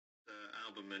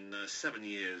album in 7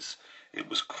 years. It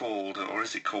was called, or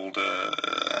is it called,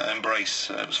 Embrace.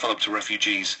 It was Follow Up to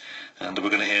Refugees, and we're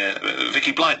going to hear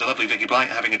Vicky Blight, the lovely Vicky Blight,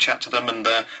 having a chat to them, and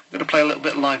we're going to play a little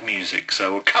bit of live music.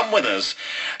 So come with us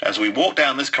as we walk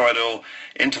down this corridor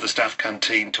into the staff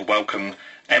canteen to welcome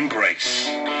Embrace.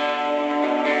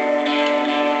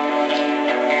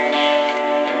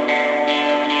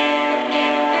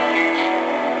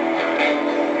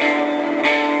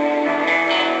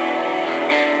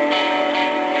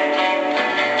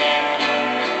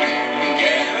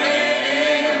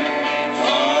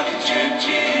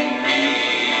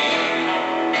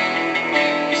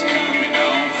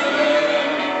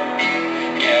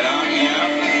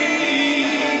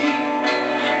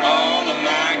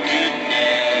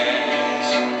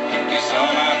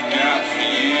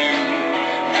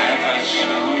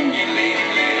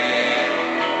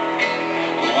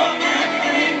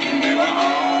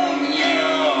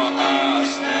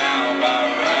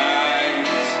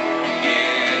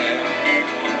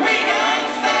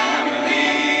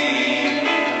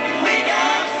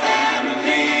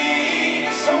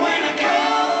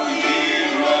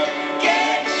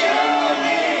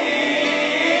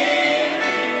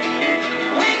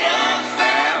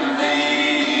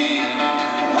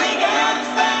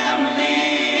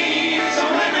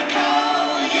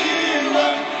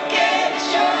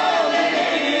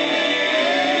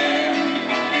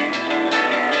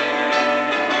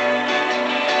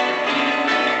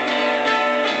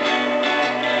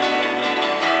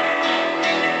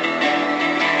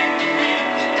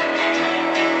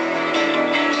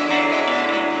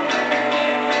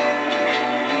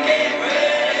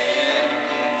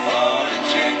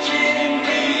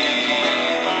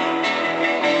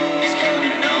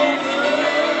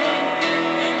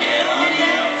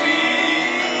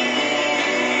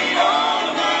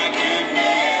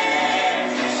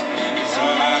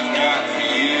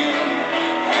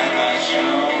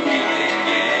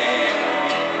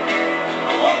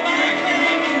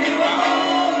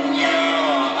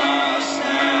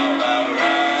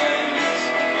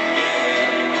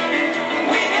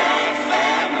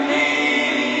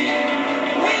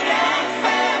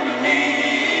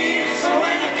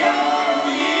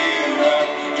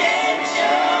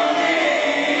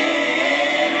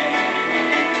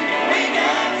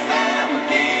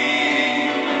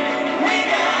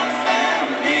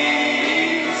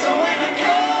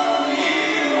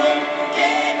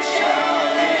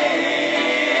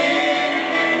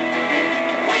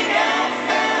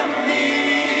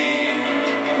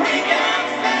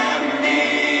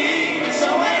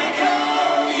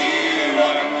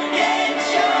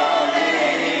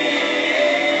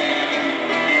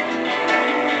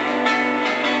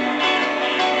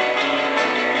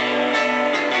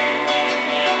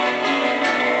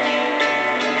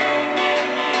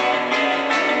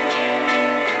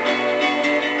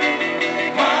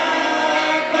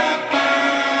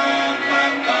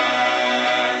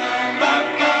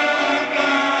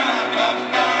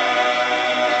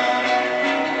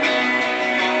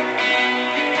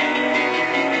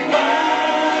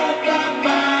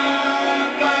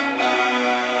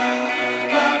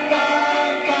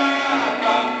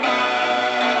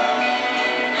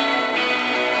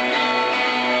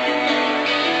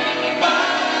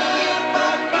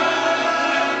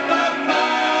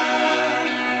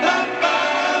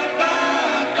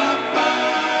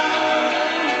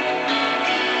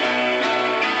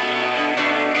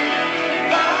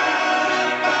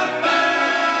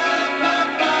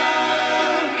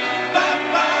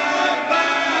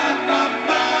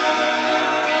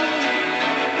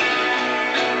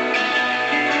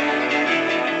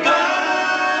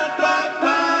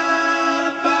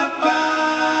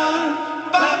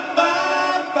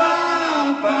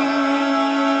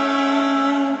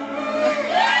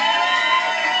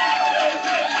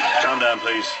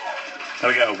 Please.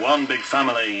 There we go, one big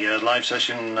family live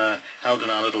session held in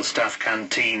our little staff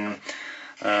canteen.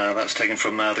 That's taken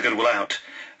from The Good Will Out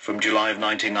from July of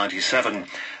 1997.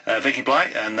 Vicky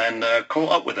Blight, and then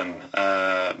caught up with them,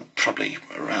 probably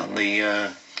around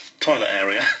the toilet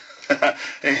area.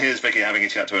 Here's Vicky having a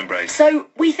chat to Embrace. So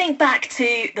we think back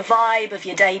to the vibe of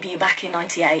your debut back in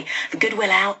 '98, The Good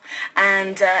Will Out,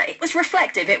 and it was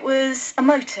reflective, it was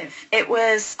emotive, it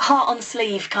was heart on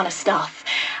sleeve kind of stuff.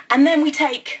 And then we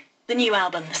take the new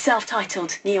album, the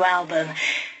self-titled new album.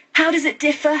 How does it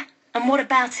differ, and what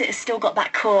about it has still got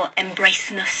that core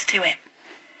embraceness to it?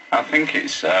 I think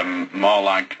it's more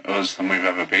like us than we've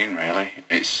ever been, really.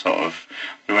 It's sort of,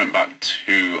 we went back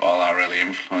to all our early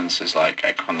influences like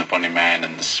Echo and the Bunnymen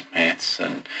and the Smiths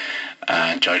and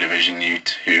Joy Division,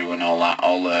 U2 and all that,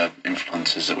 all the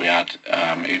influences that we had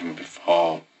even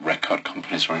before record record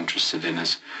companies were interested in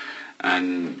us.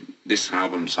 And this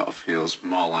album sort of feels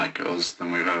more like us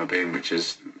than we've ever been, which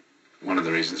is one of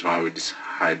the reasons why we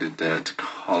decided to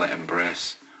call it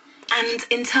Embrace. And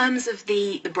in terms of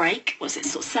the break, was it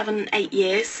sort of 7, 8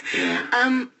 years?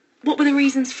 Yeah. What were the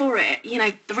reasons for it? You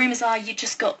know, the rumours are you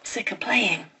just got sick of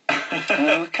playing.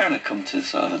 We've kind of come to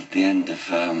sort of the end of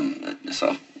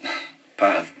sort of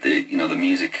part of the, you know, the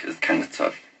music has kind of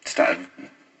sort of started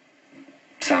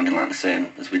sounding like the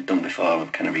same as we'd done before. We're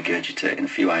kind of regurgitating a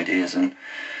few ideas, and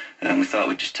we thought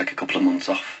we'd just take a couple of months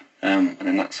off. And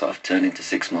then that sort of turned into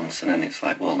 6 months, and then it's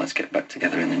like, well, let's get back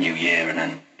together in the new year, and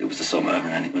then it was the summer, and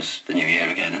then it was the new year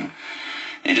again, and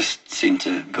it just seemed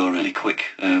to go really quick,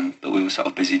 but we were sort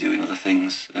of busy doing other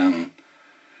things.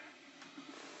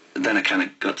 Then I kind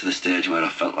of got to the stage where I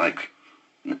felt like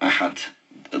I had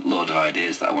a load of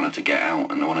ideas that I wanted to get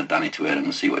out, and I wanted Danny to hear them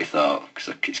and see what he thought,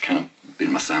 because it's kind of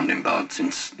been my sounding board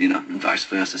since, you know, and vice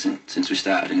versa, since we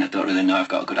started, and I don't really know I've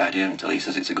got a good idea until he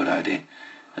says it's a good idea,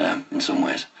 in some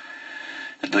ways.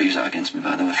 Don't use that against me,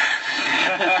 by the way.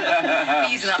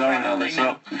 Using that for everything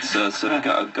now. So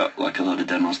I've got like a load of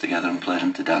demos together and played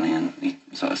them to Danny, and he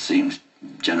sort of seems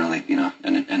generally, you know,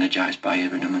 energised by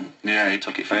hearing them, and Yeah, he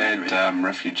took it from there. played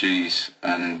Refugees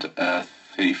and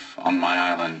Thief on My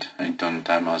Island. He'd done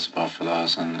demos both of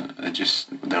those, and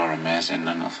they were amazing,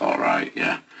 and I thought, right,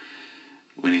 yeah,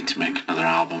 we need to make another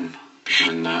album.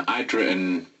 And I'd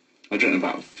written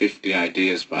about 50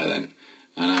 ideas by then,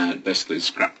 and I basically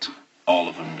scrapped all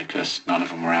of them because none of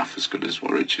them were half as good as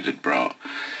what Richard had brought.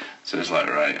 So it was like,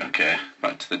 right, okay,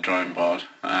 back to the drawing board.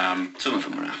 Some of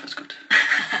them were half as good.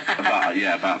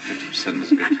 About 50% as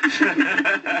good.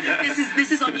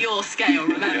 This is on your scale,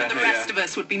 remember? Yeah, the rest of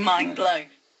us would be mind blown.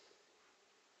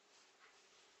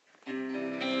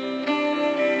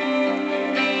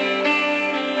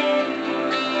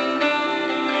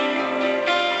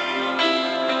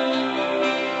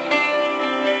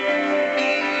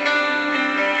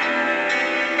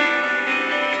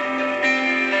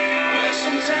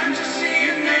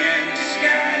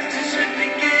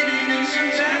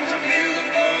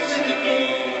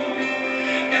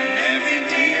 Every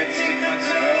day I take my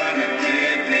toe and I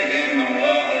dip it in the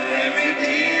water. Every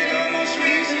day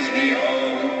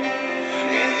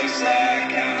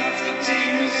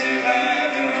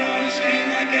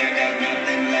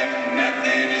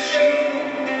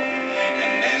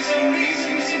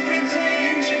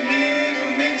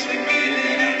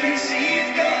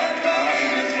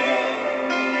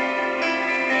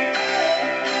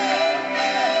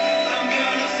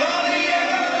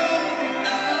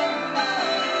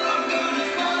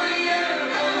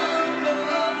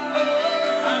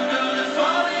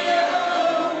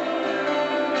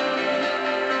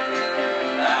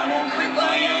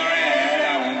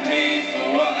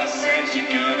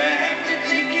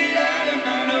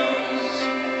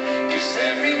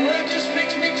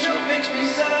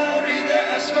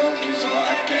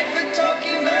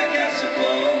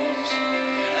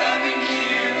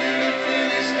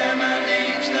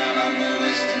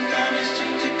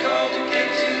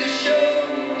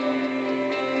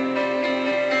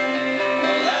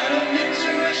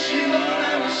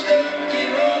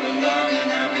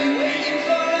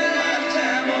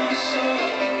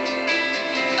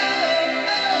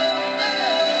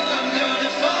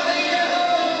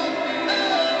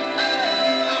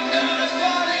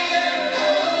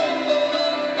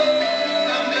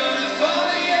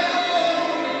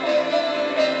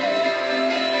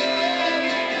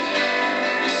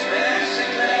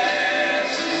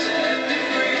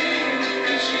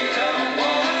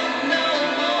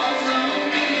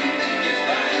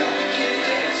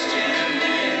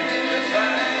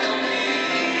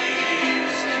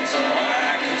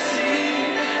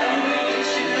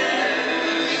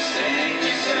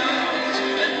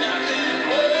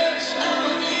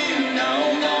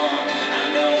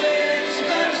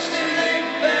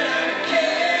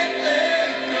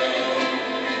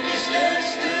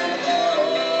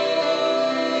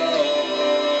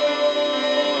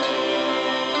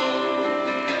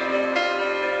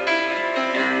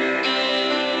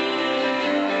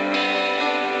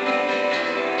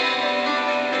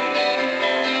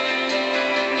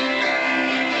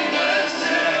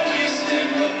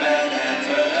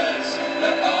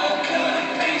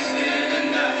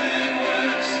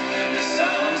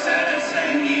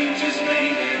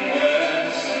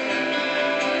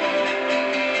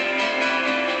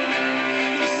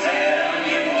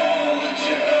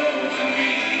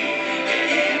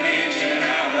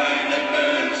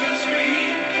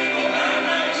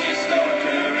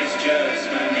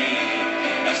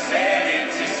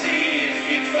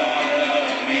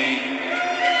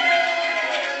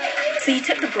So you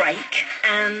took the break,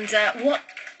 and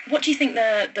what do you think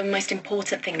the most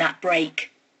important thing that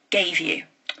break gave you?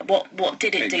 What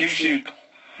did it do gives for you? you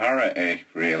clarity,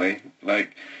 really.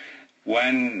 Like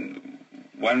when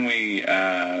we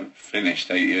finished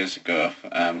 8 years ago,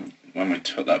 when we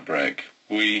took that break,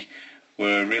 we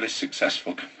were really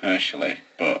successful commercially,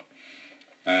 but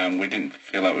we didn't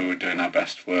feel like we were doing our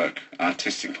best work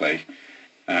artistically.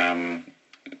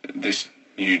 This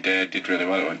New Day did really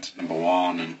well. It went to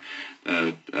 #1,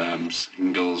 and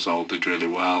singles all did really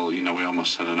well. You know, we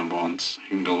almost had a #1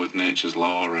 single with Nature's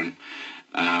Law,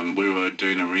 and we were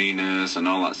doing arenas and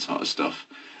all that sort of stuff.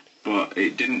 But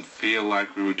it didn't feel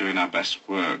like we were doing our best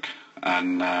work.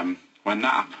 And when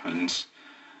that happens,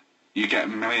 you get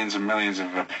millions and millions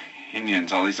of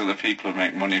opinions. All these other people who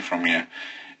make money from you,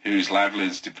 whose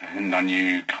livelihoods depend on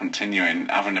you continuing,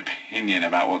 have an opinion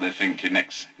about what they think your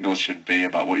next single should be,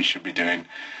 about what you should be doing.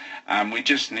 And we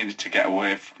just needed to get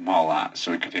away from all that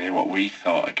so we could hear what we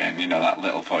thought again. You know, that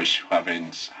little voice you have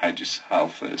inside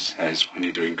yourself that says when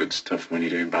you're doing good stuff, when you're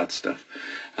doing bad stuff.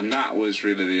 And that was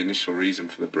really the initial reason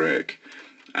for the break.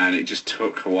 And it just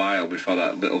took a while before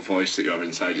that little voice that you have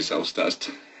inside yourself starts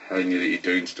telling you that you're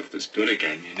doing stuff that's good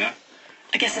again, you know?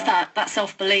 I guess it's that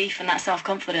self-belief and that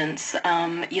self-confidence.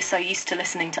 You're so used to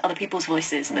listening to other people's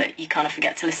voices that you kind of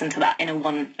forget to listen to that inner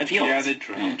one of yours. Yeah, they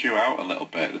drowned you out a little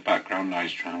bit. The background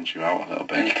noise drowns you out a little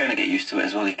bit. And you kind of get used to it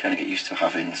as well. You kind of get used to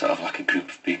having sort of like a group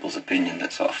of people's opinion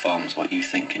that sort of forms what you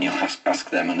think, and you'll ask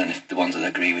them, and then if the ones that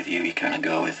agree with you, you kind of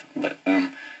go with. But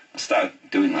I started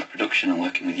doing like production and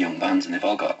working with young bands, and they've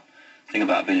all got... The thing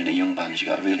about being in a young band is you've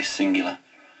got a really singular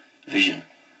vision.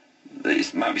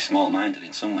 It might be small-minded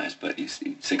in some ways, but it's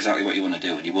exactly what you want to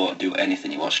do, and you won't do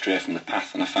anything. You walk straight from the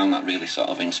path, and I found that really sort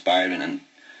of inspiring, and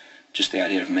just the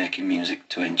idea of making music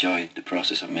to enjoy the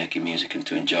process of making music and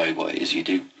to enjoy what it is you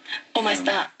do. Almost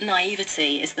that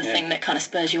naivety is the thing that kind of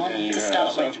spurs you on to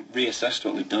start with. I've reassessed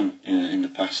what we've done in the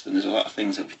past, and there's a lot of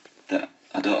things that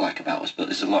I don't like about us, but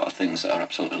there's a lot of things that I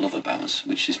absolutely love about us,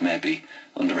 which is maybe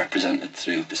underrepresented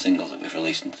through the singles that we've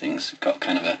released and things. We've got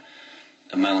kind of a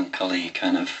melancholy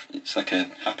kind of, it's like a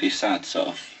happy, sad sort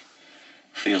of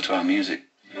feel to our music.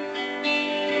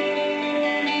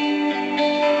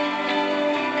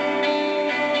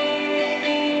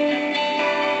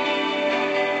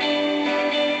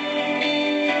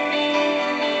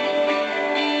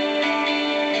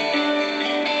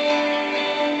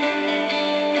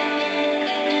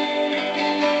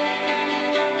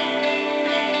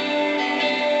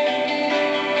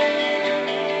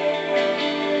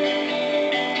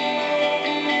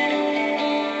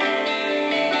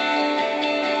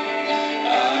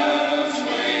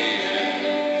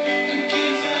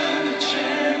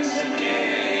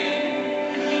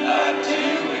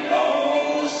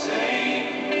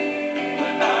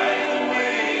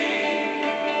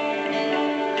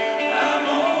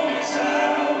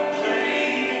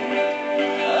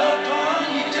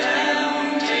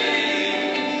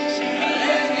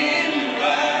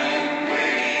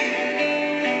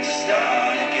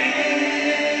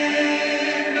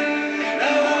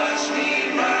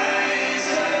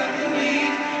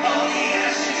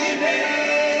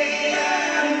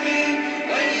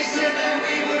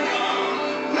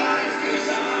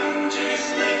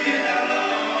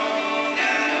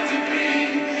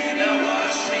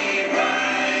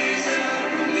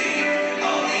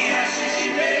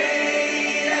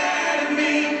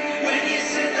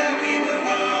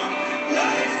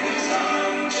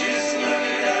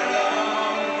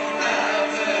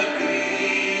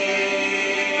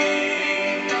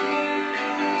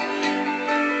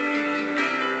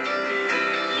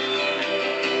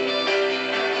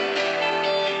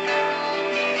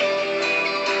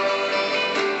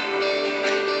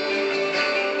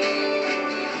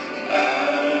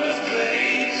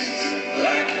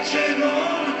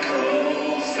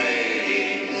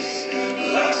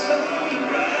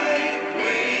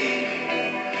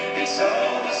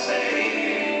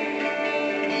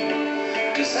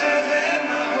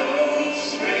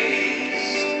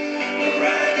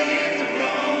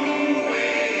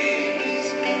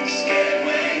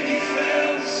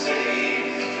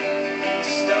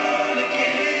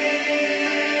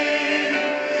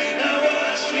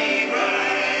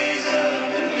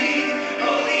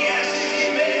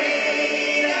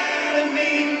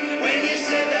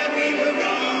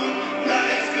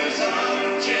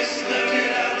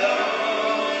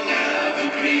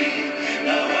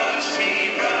 Now watch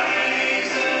me rise.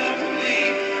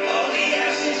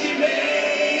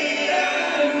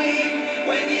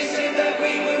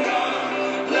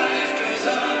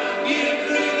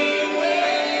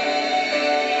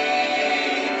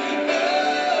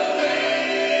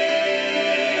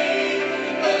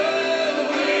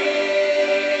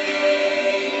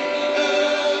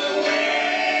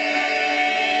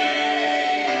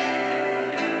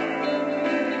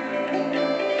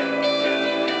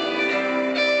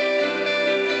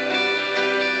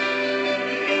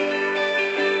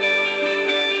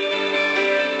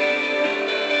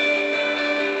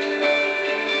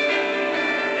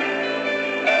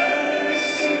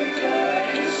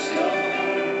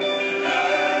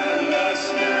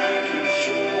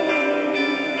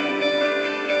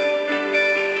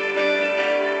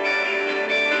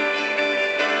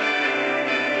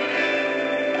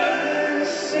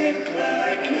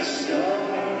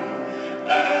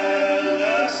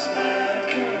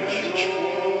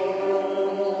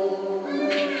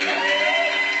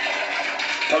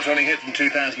 Top 20 hit from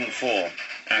 2004.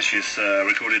 Ashes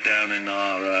recorded down in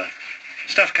our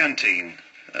staff canteen.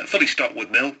 Fully stocked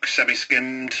with milk,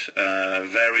 semi-skimmed,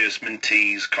 various mint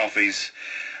teas, coffees.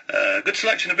 Good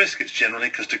selection of biscuits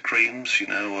generally, custard creams, you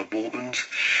know, bourbons.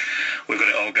 We've got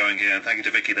it all going here. And thank you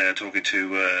to Vicky there, talking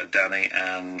to Danny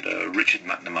and Richard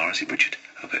McNamara. Is it Richard?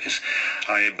 I hope it is.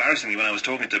 Embarrassingly, when I was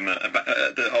talking to him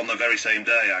on the very same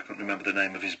day, I couldn't remember the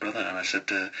name of his brother. And I said,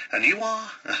 and you are?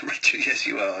 Richard, yes,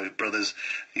 you are. Brothers,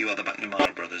 you are the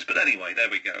McNamara brothers. But anyway, there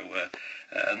we go.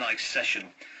 A nice session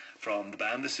from the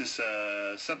band. This is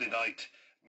Sunday night.